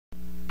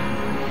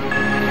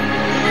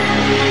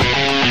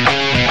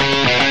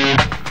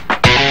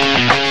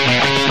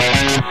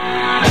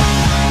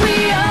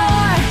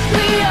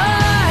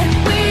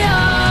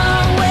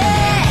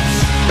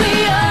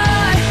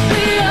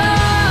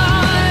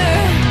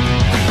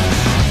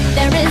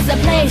is a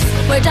place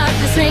where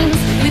darkness reigns.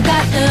 We've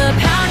got the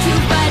power to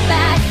fight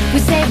back. We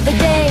save the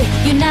day,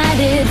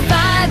 united,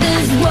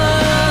 fathers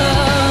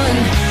one.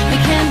 We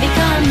can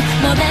become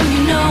more than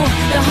you know.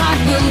 The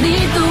heart will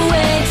lead the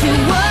way to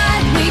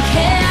what we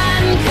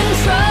can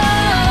control.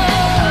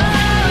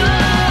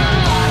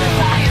 Water,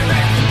 fire,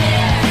 earth, and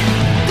air.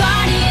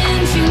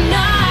 Guardians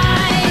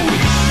unite.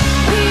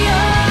 We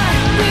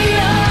are witch.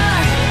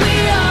 We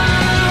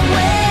are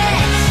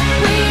witch.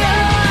 We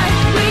are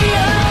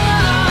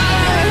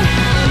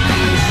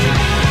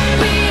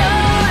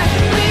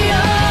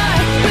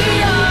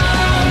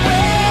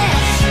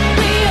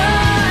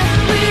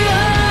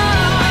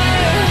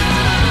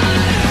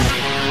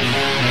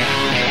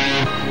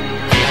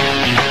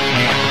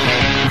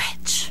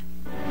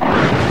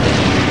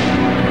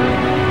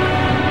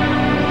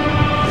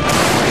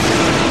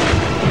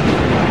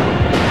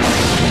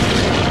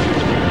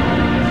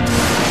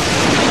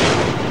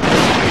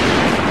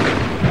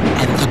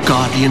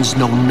Guardians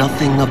know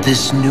nothing of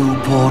this new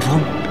portal?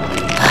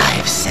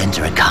 I've sent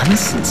a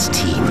reconnaissance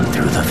team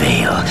through the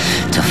Veil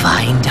to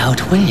find out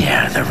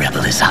where the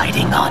rebel is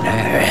hiding on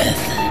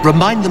Earth.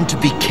 Remind them to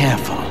be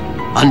careful.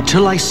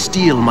 Until I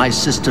steal my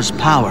sister's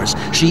powers,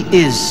 she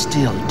is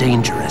still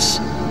dangerous.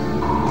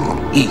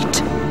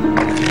 Eat.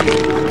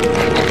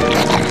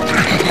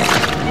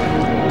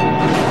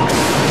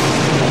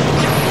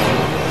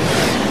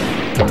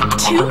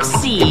 Two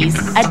C's,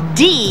 a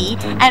D,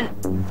 and...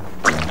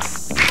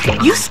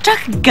 You struck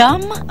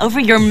gum over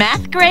your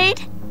math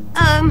grade?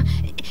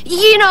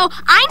 You know,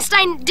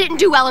 Einstein didn't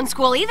do well in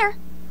school either.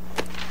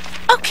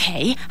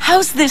 Okay,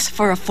 how's this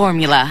for a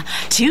formula?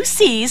 2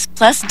 C's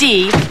plus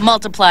D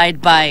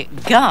multiplied by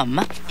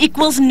gum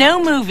equals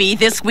no movie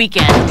this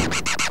weekend.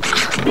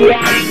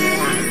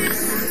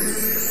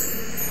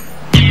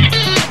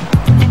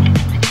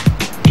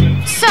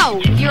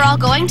 So, you're all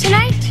going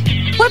tonight?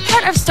 What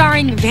part of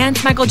starring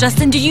Vance Michael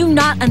Justin do you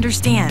not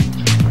understand?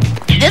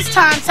 This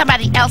time,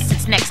 somebody else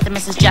sits next to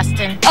Mrs.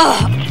 Justin.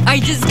 Ugh, I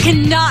just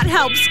cannot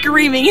help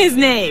screaming his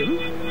name.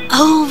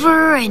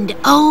 Over and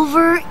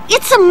over.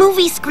 It's a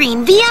movie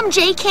screen.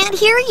 VMJ can't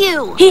hear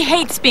you. He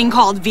hates being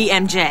called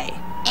VMJ.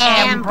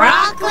 And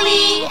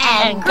broccoli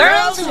and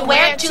girls who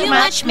wear too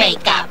much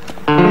makeup.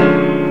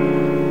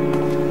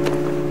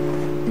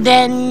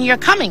 Then you're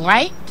coming,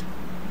 right?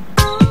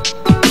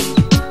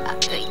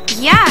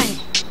 Yeah.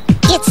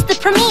 It's the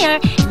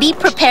premiere. Be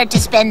prepared to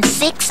spend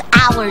 6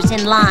 hours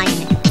in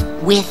line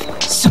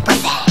with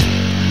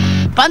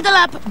Superman. Bundle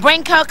up,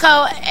 bring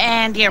cocoa,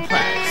 and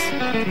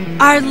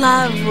earplugs. Our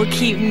love will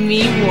keep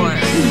me warm.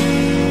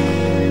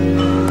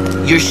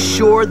 You're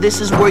sure this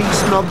is where you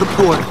smelled the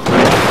portal?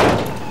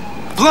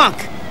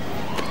 Blanc!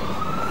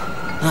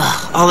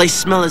 Ugh, all I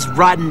smell is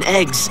rotten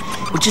eggs,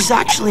 which is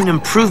actually an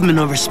improvement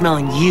over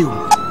smelling you.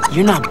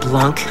 You're not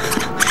Blanc.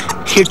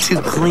 You're too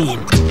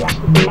clean.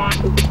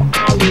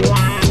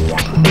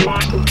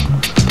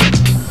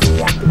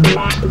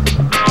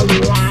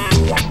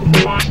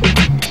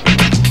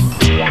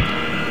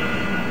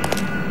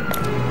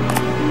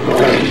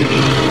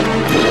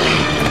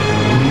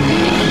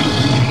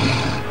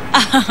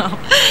 Oh,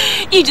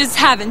 you just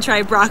haven't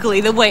tried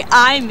broccoli the way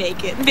I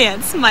make it,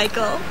 Vance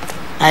Michael.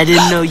 I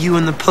didn't know you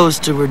and the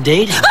poster were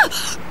dating.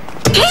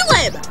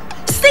 Caleb!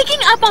 Sneaking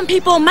up on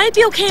people might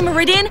be okay,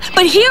 Meridian,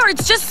 but here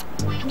it's just,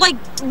 like,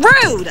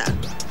 rude.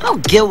 I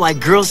don't get why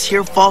girls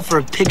here fall for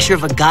a picture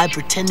of a guy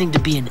pretending to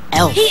be an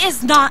elf. He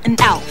is not an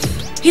elf.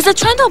 He's a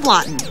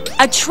Trundleblotten,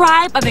 a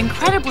tribe of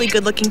incredibly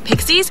good-looking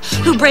pixies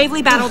who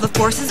bravely battle the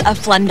forces of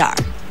Flundar.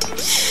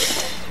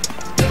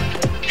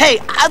 Hey,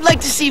 I'd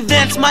like to see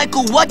Vance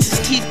Michael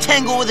What's-His-Teeth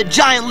tangle with a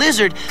giant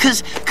lizard,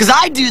 cause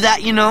I do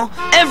that, you know,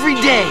 every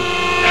day.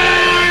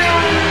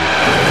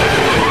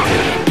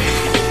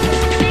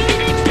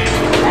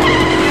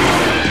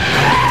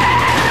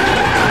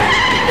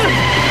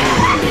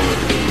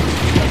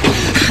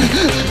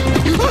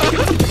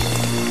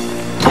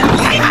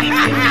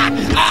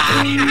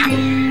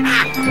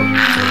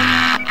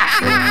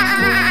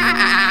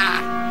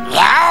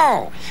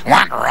 Yo,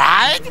 want a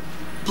ride?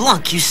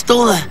 Blanc, you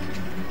stole a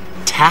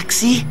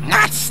taxi?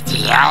 Not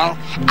steal.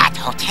 At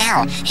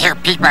hotel, hear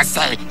people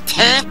say,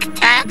 take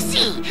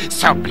taxi.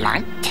 So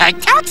Blanc, take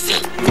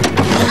taxi.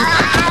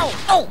 Ow!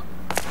 Oh!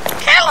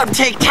 Caleb,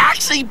 take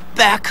taxi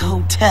back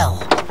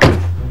hotel.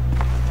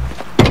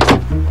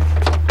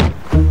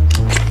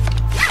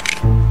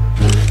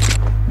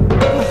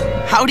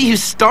 How do you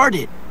start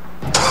it?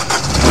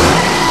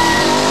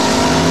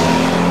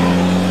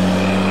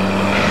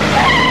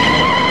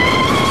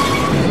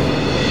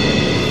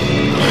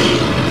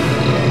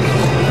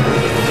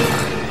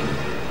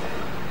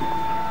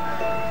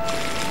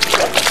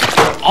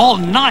 All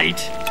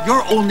night?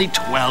 You're only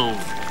 12.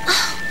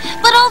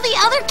 But all the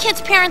other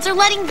kids' parents are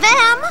letting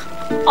them.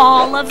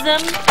 All of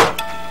them?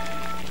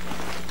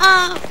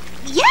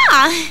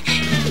 Yeah.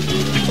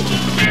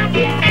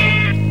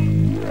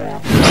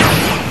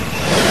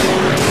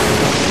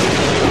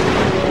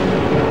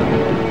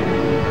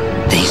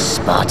 They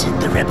spotted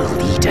the rebel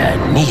leader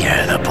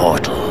near the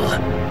portal.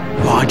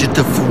 Why did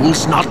the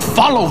fools not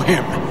follow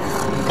him?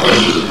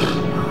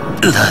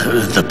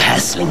 The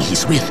pastling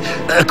he's with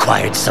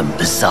acquired some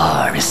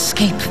bizarre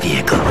escape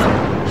vehicle.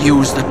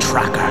 Use the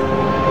tracker.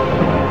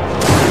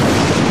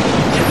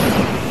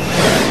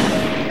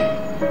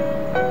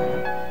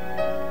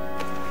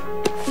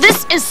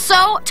 This is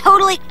so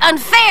totally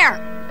unfair!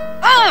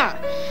 Ugh!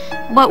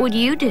 What would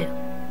you do?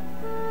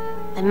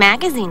 The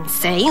magazines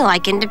say you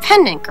like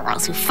independent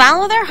girls who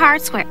follow their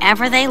hearts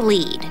wherever they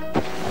lead.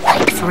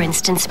 Like, for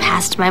instance,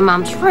 past my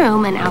mom's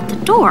room and out the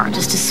door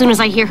just as soon as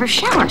I hear her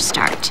shower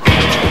start.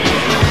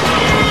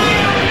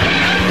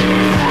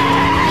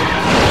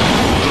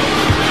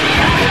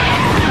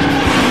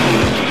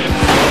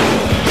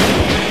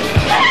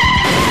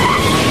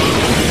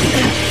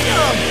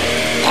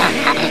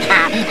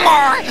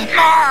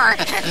 More!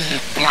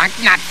 Blunt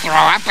not throw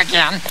up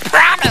again.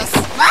 Promise!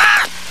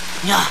 Ah!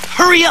 Yeah,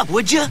 hurry up,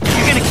 would you? You're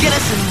gonna get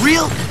us in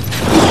real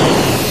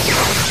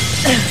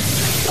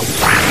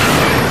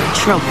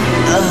trouble.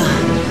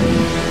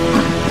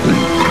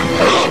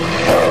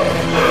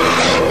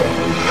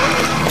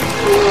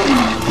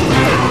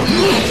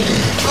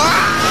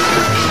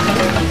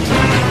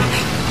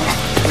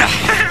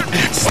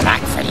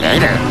 Snack for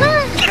later.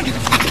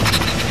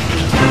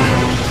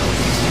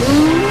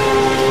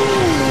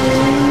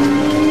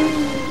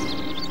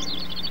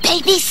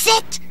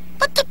 Babysit?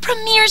 But the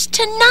premiere's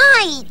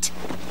tonight.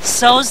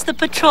 So's the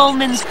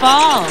patrolman's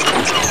ball.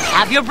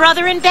 Have your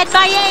brother in bed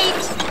by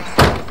 8.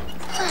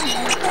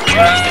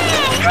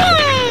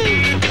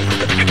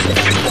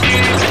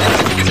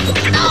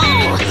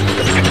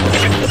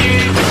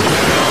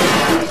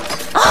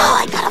 Oh,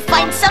 I gotta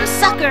find some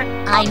sucker,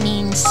 I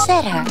mean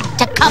setter,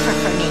 to cover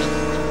for me.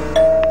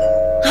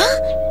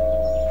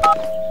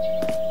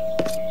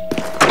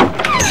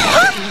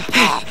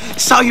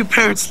 Saw your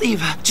parents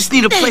leave. Just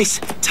need a place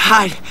to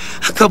hide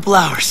a couple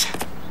hours.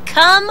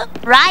 Come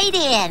right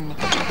in.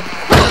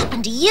 What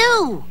happened to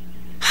you?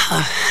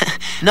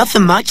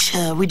 Nothing much.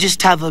 We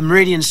just have a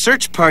Meridian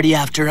search party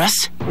after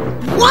us.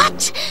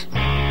 What?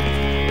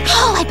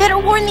 Oh, I better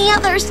warn the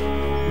others.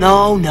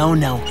 No.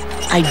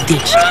 I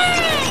ditched.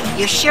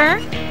 You're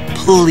sure?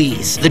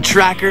 Please. The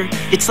tracker,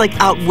 it's like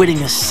outwitting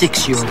a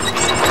 6-year-old.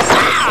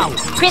 Ow!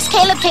 Chris,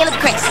 Caleb,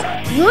 Chris.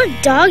 Your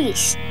doggy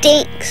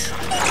stinks.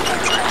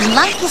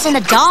 Blunt isn't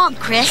a dog,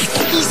 Chris.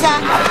 He's a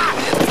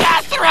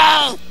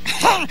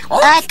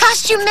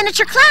costume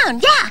miniature clown.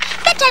 Yeah.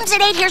 Bedtime's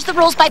at 8. Here's the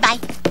rules. Bye-bye.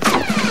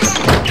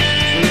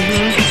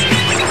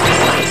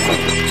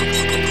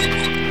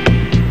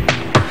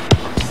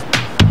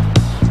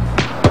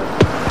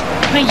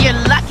 You're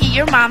lucky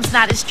your mom's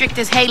not as strict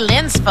as Hey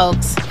Lynn's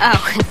folks.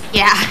 Oh,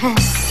 yeah.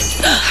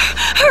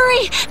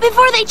 Hurry,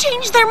 before they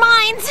change their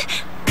minds.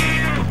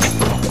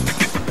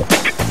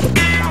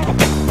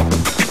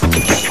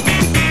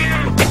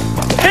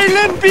 Hey,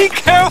 Lynn, be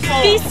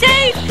careful! Be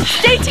safe!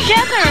 Stay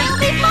together! I'll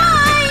be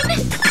fine!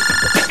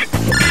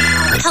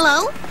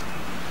 Hello?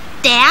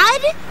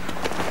 Dad?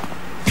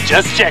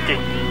 Just checking.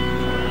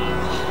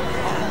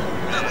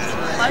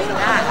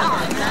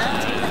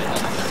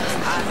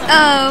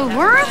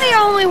 We're the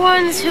only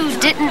ones who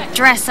didn't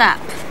dress up.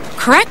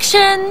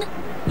 Correction!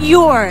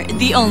 You're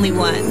the only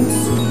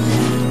ones.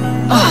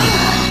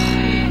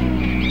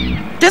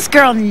 This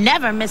girl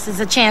never misses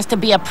a chance to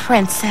be a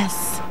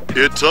princess.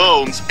 It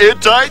tones,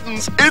 it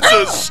tightens, it's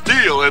a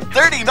steal at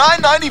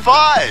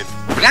 $39.95.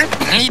 Blunt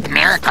need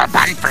miracle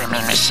bun for me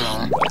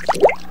machine.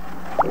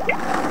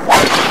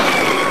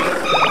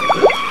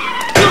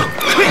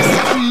 Chris,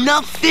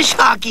 enough fish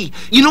hockey.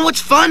 You know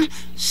what's fun?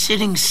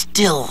 Sitting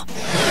still.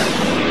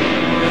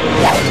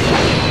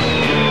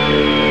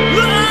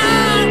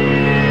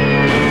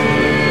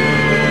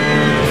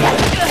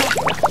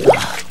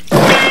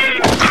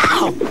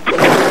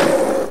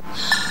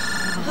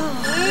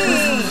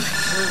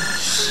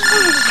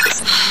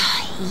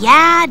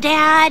 Yeah,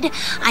 Dad.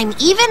 I'm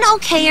even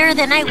okayer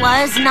than I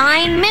was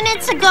 9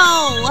 minutes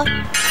ago.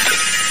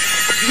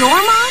 Your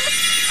mom?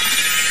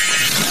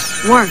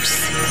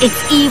 Worse.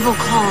 It's evil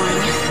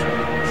calling.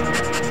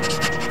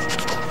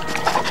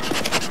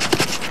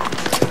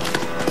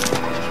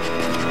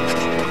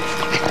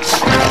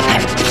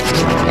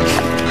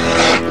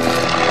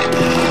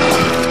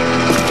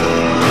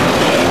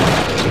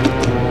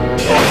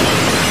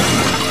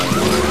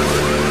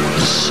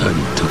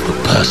 Scent of the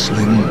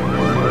pastling.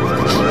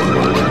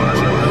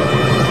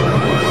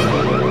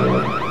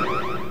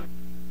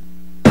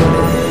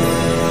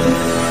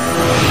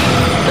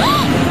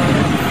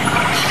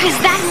 Is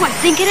that who I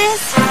think it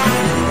is?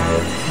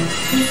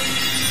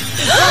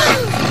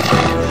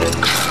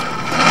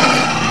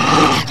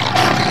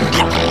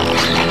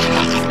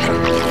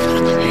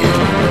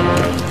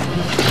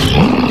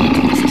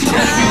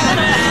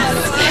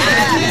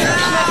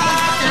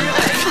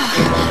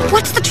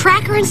 What's the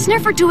tracker and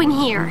sniffer doing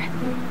here?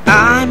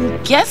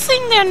 I'm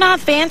guessing they're not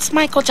Vance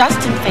Michael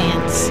Justin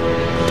fans.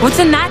 What's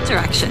in that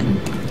direction?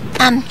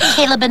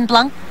 Caleb and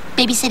Blunt,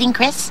 babysitting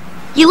Chris.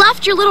 You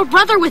left your little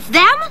brother with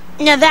them?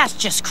 Now that's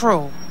just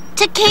cruel.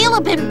 To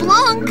Caleb and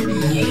Blanc.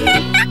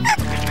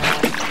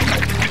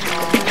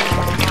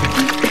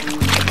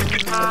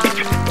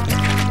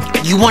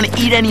 You want to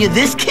eat any of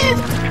this, kid?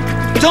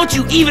 Don't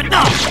you even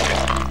know!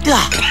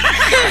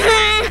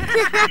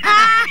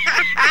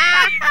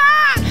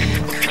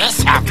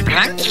 Chris have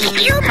Blunky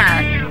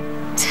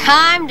humor.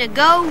 Time to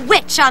go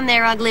witch on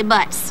their ugly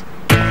butts.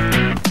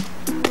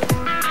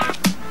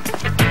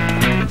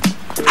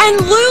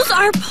 And lose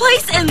our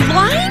place in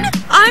line?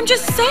 I'm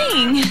just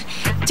saying.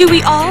 Do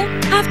we all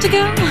have to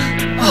go?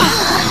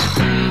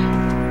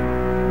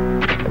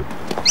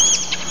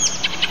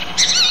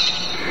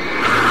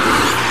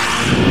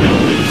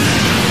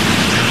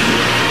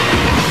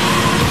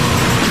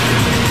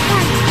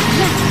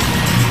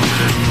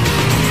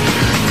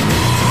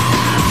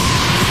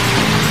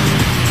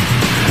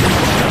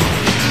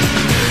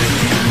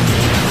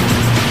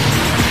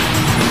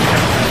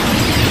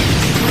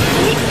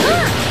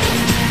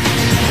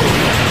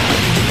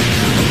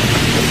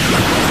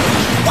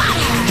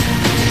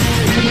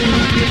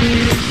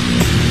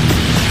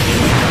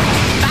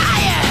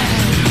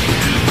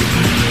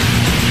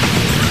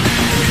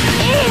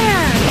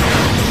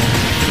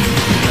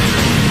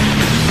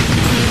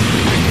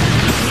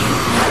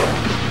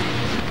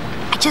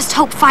 Just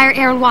hope fire,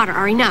 air, and water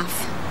are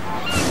enough.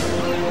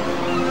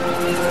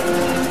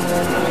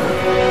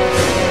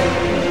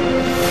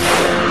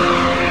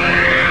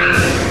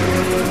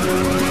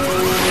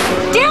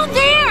 Down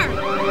there!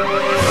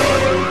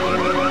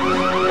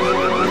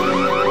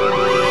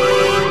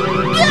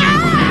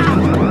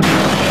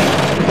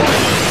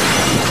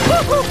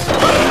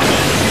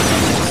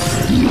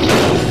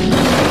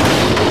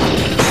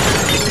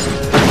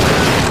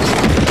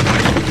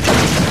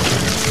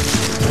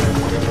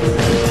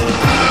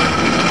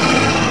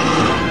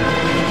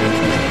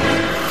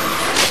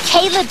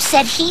 Caleb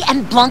said he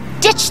and Blunk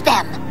ditched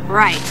them.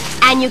 Right.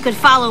 And you could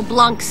follow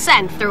Blunk's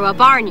scent through a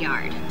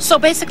barnyard. So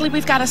basically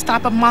we've got to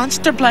stop a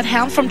monster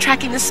bloodhound from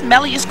tracking the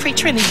smelliest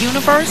creature in the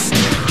universe?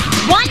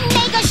 One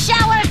mega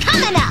shower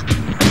coming up!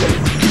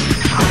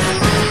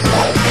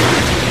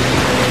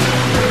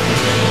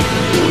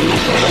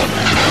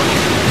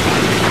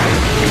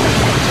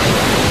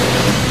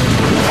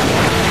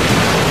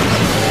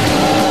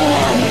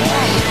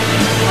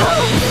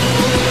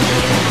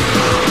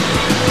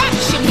 That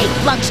should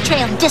make Blunk's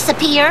trail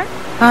disappear.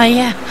 Oh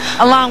yeah,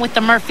 along with the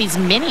Murphy's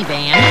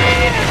minivan.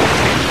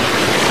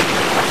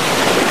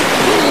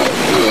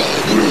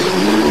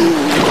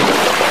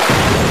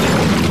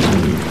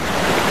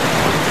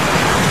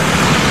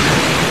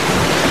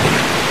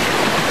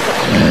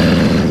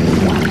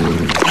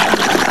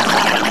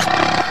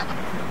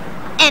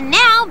 And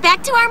now,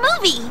 back to our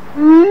movie.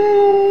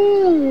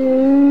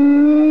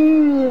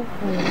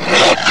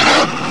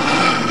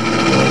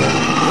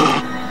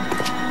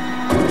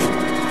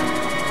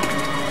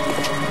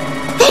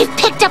 They've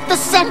picked up the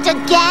scent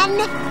again?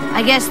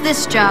 I guess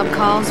this job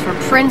calls for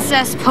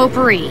Princess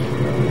Potpourri.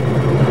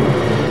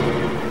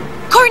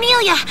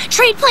 Cornelia,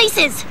 trade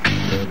places!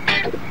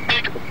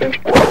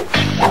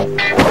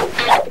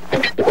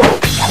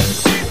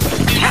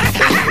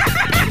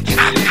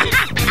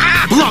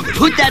 Blunk,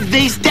 put that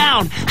vase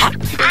down!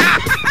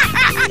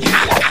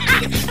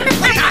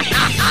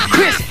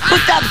 Chris,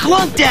 put that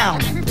Blunk down!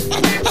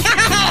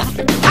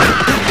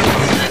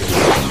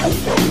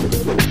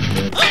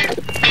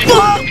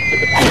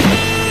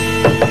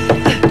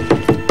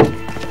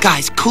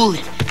 Guys, cool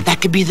it.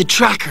 That could be the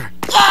tracker.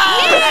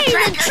 Yay!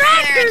 The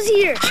tractor's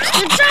here!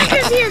 The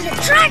tractor's here! The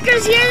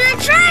tractor's here!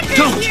 The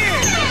tractor's here!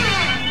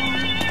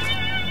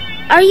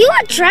 Are you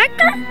a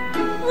tractor?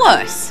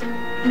 Worse.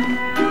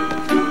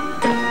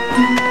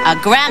 A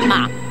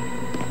grandma.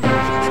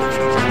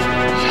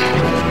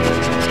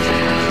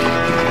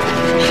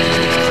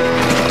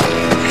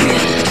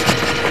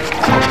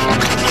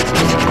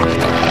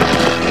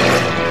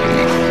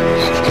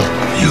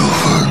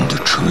 You've earned a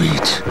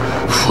treat.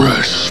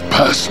 Fresh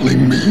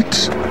pasling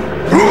meat.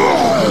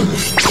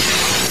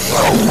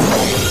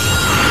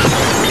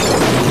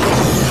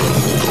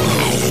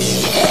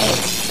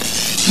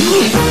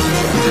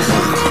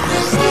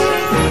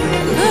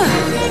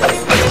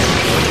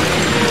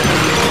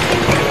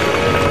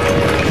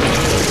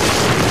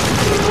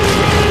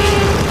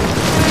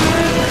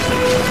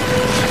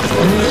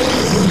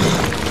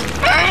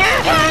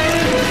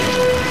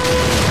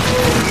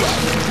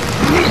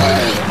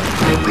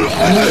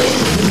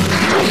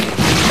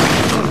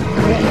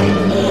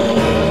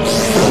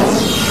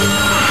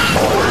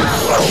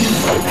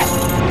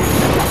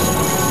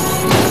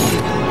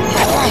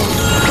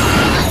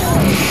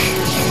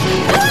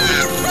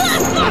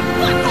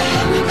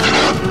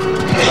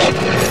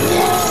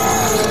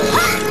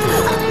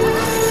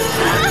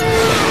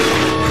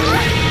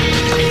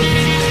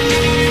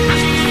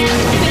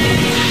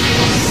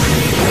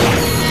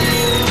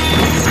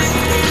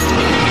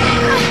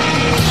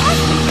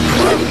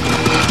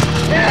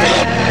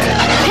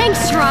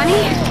 Thanks,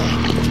 Ronnie.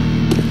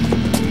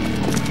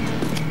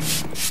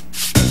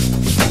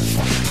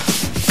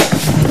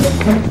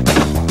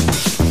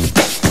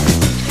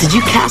 Did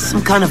you cast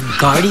some kind of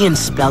guardian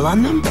spell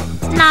on them?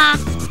 Nah,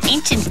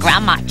 ancient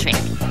grandma trick.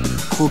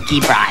 Cookie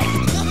bribe.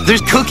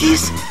 There's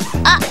cookies?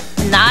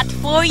 Not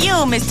for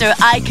you, Mr.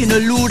 I can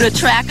elude a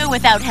tracker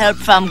without help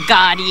from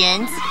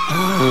guardians.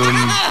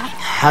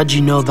 how'd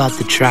you know about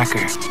the tracker?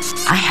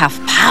 I have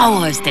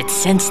powers that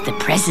sense the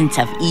presence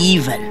of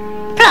evil.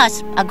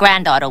 Plus, a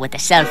granddaughter with a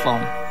cell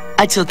phone.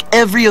 I took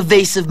every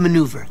evasive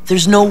maneuver.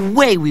 There's no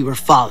way we were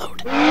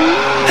followed.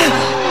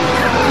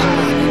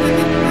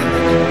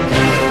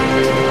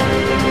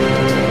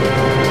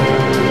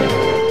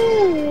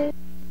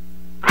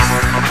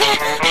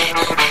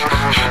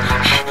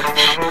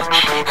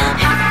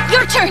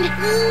 Your turn.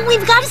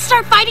 We've got to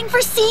start fighting for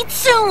seeds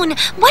soon.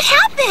 What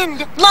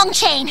happened? Long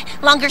chain.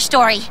 Longer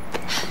story.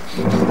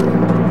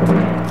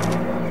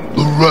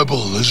 The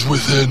rebel is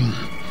within,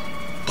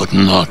 but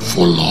not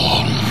for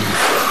long.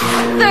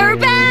 They're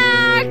back!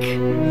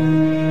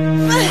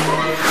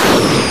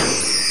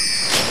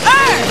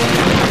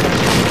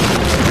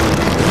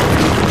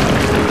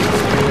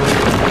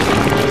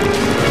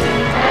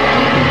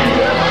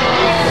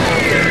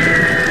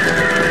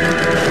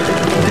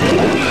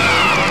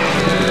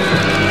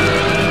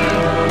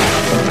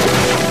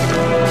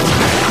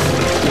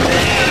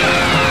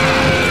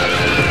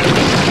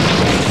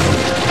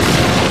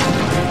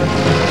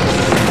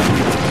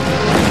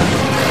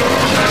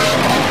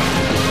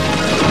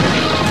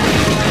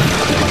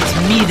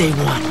 They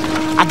won.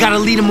 I gotta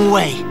lead them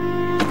away.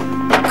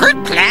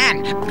 Good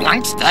plan.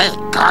 Blunt stay,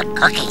 guard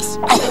cookies.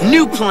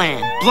 New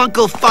plan. Blunt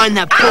go find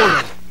that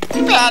portal.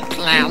 Bad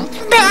plan.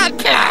 Bad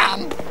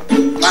plan.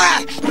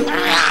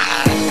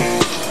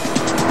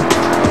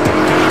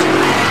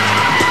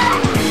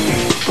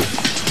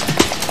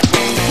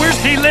 Where's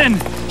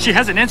Heylin? She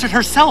hasn't answered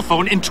her cell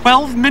phone in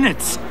 12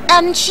 minutes.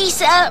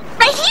 She's,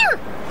 right here.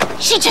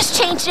 She just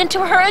changed into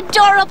her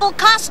adorable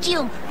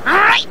costume.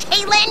 Right,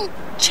 Heylin?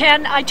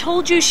 Chen, I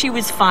told you she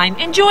was fine.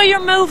 Enjoy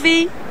your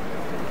movie.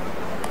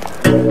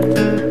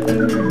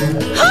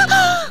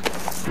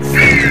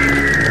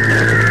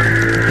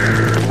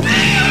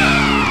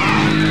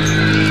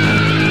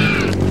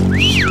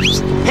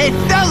 Hey,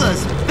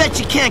 fellas! Bet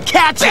you can't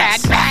catch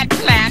us! Bad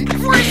plan.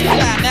 Worst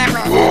plan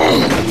ever.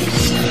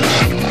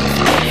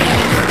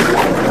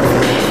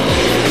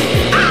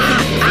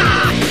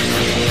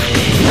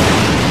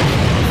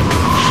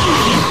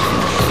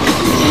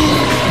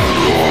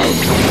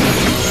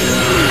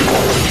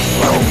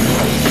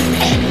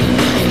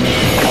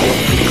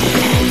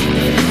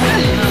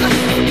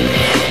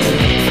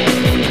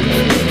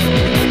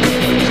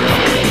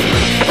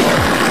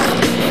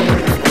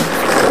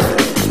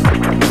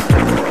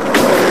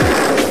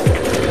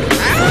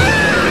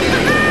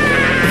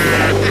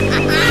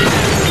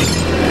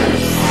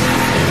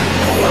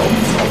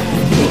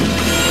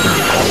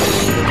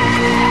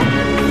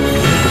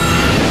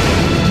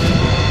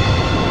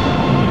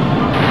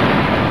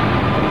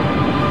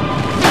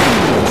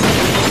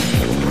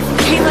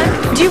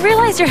 Do you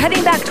realize you're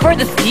heading back toward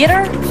the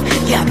theater?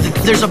 Yeah,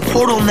 there's a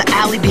portal in the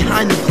alley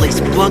behind the place.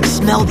 Blunt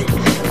smelled it.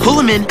 Pull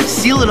him in,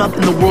 seal it up,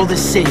 and the world is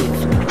saved.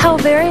 How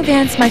very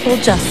Vance Michael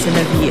Justin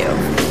of you.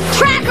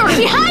 Tracker,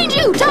 behind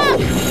you! Duck!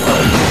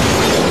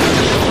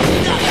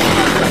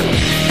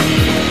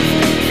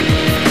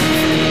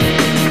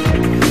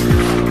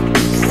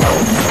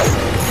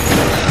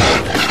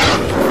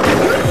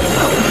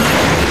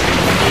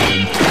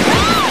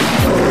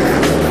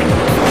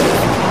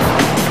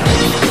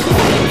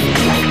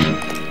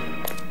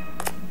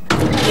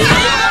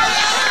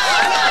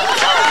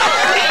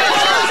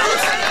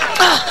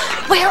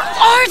 Where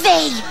are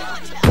they?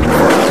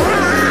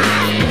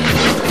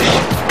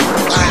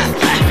 I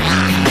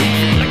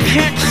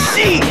can't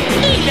see!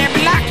 They're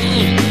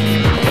blocking.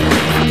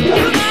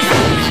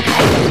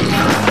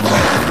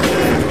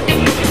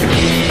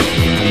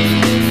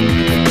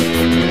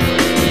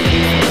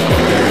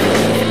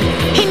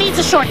 He needs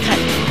a shortcut.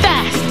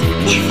 Fast.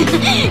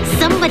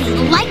 Somebody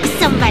likes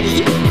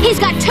somebody. He's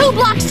got 2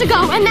 blocks to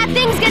go, and that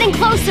thing's getting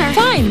closer.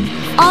 Fine.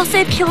 I'll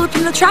save Caleb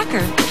from the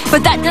tracker.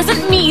 But that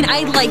doesn't mean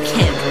I like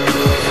him.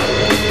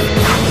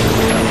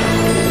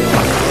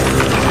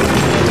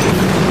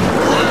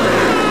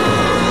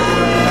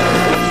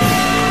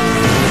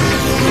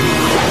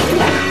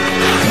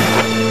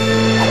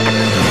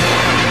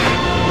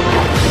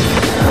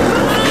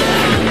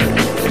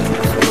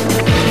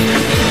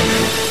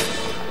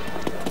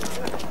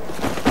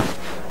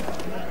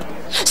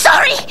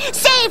 Sorry!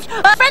 Saved!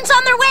 Friends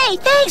on their way!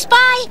 Thanks,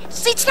 bye!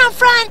 Seats down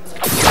front!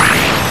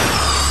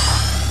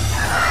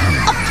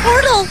 A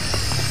portal!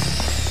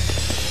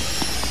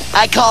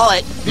 I call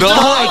it.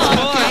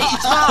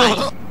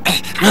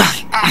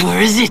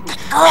 Where is it?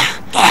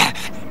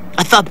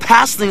 I thought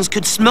pastlings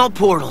could smell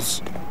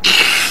portals.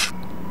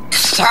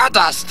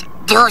 Sawdust,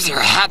 there's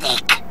your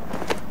headache.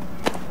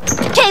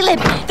 Caleb,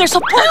 there's a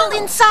portal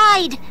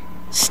inside!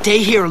 Stay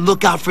here and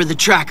look out for the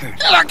tracker.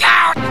 Look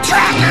out,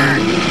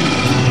 tracker!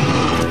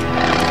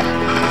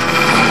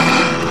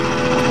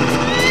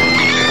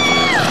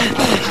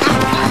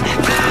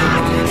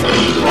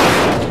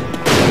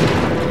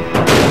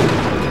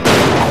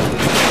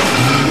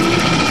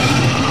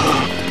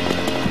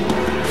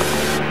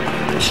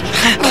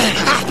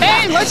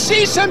 Hey, let's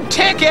see some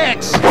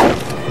tickets!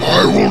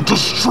 I will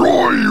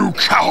destroy you,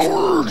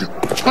 coward!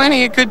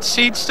 Plenty of good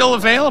seats still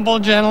available,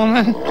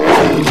 gentlemen.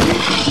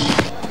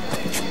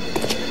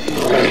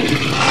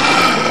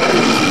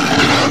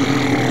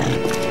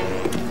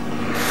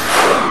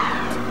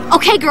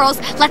 Okay, girls,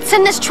 let's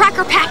send this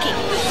tracker packing.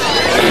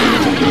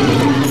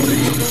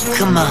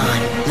 Come on,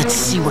 let's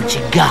see what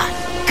you got.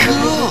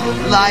 Cool.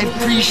 Live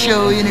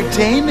pre-show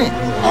entertainment.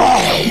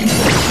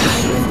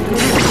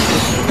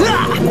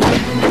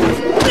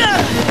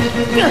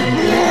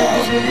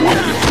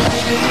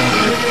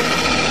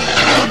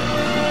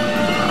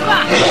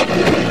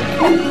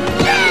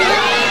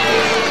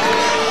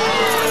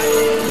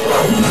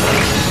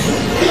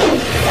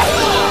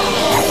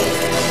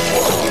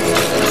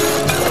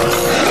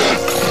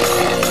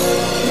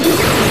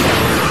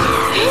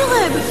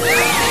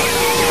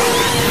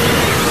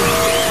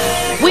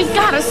 We've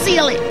got to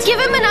seal it. Give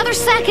him another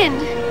second.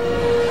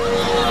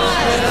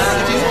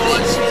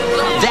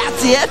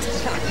 That's it?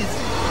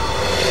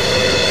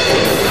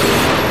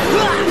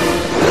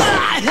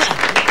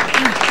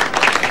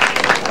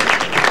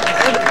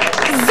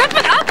 Zip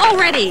it up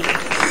already!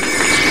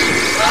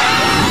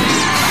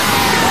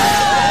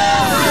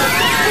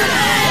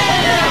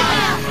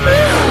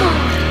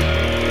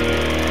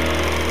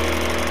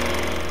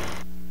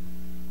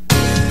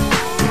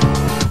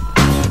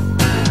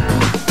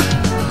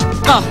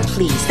 Oh,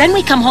 please. Then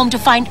we come home to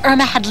find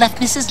Irma had left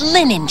Mrs.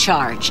 Lynn in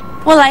charge.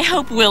 Well, I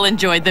hope Will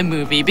enjoyed the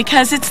movie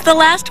because it's the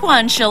last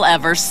one she'll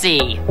ever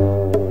see.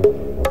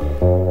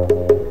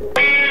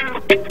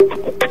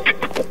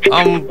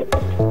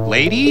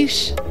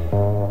 Ladies?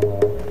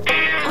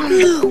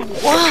 Ooh,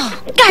 whoa.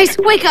 Guys,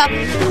 wake up.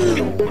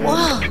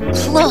 Whoa,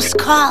 close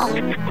call.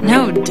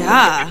 No,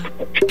 duh.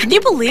 Can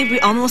you believe we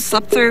almost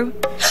slept through?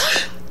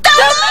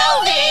 The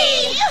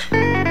movie!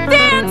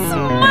 Vance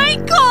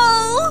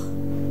Michael!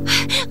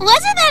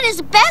 Wasn't that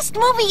his best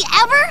movie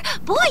ever?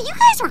 Boy, you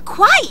guys were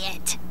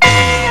quiet.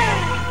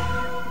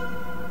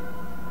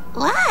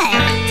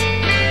 What?